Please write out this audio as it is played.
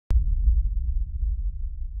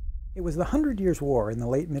It was the Hundred Years' War in the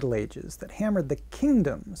late Middle Ages that hammered the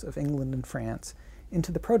kingdoms of England and France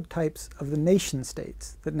into the prototypes of the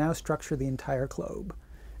nation-states that now structure the entire globe,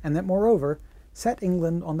 and that, moreover, set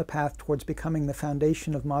England on the path towards becoming the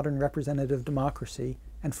foundation of modern representative democracy,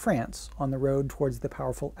 and France on the road towards the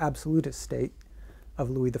powerful absolutist state of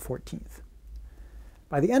Louis XIV.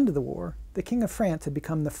 By the end of the war, the King of France had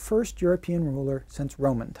become the first European ruler since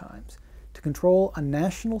Roman times to control a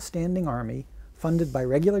national standing army funded by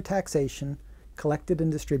regular taxation, collected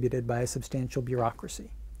and distributed by a substantial bureaucracy.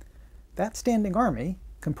 That standing army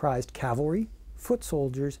comprised cavalry, foot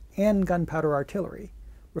soldiers, and gunpowder artillery,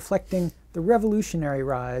 reflecting the revolutionary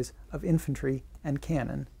rise of infantry and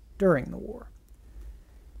cannon during the war.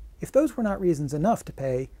 If those were not reasons enough to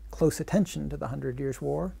pay close attention to the Hundred Years'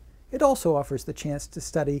 War, it also offers the chance to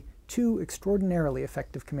study two extraordinarily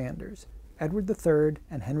effective commanders, Edward III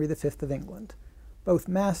and Henry V of England, both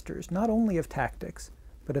masters not only of tactics,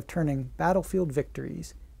 but of turning battlefield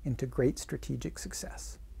victories into great strategic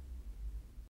success.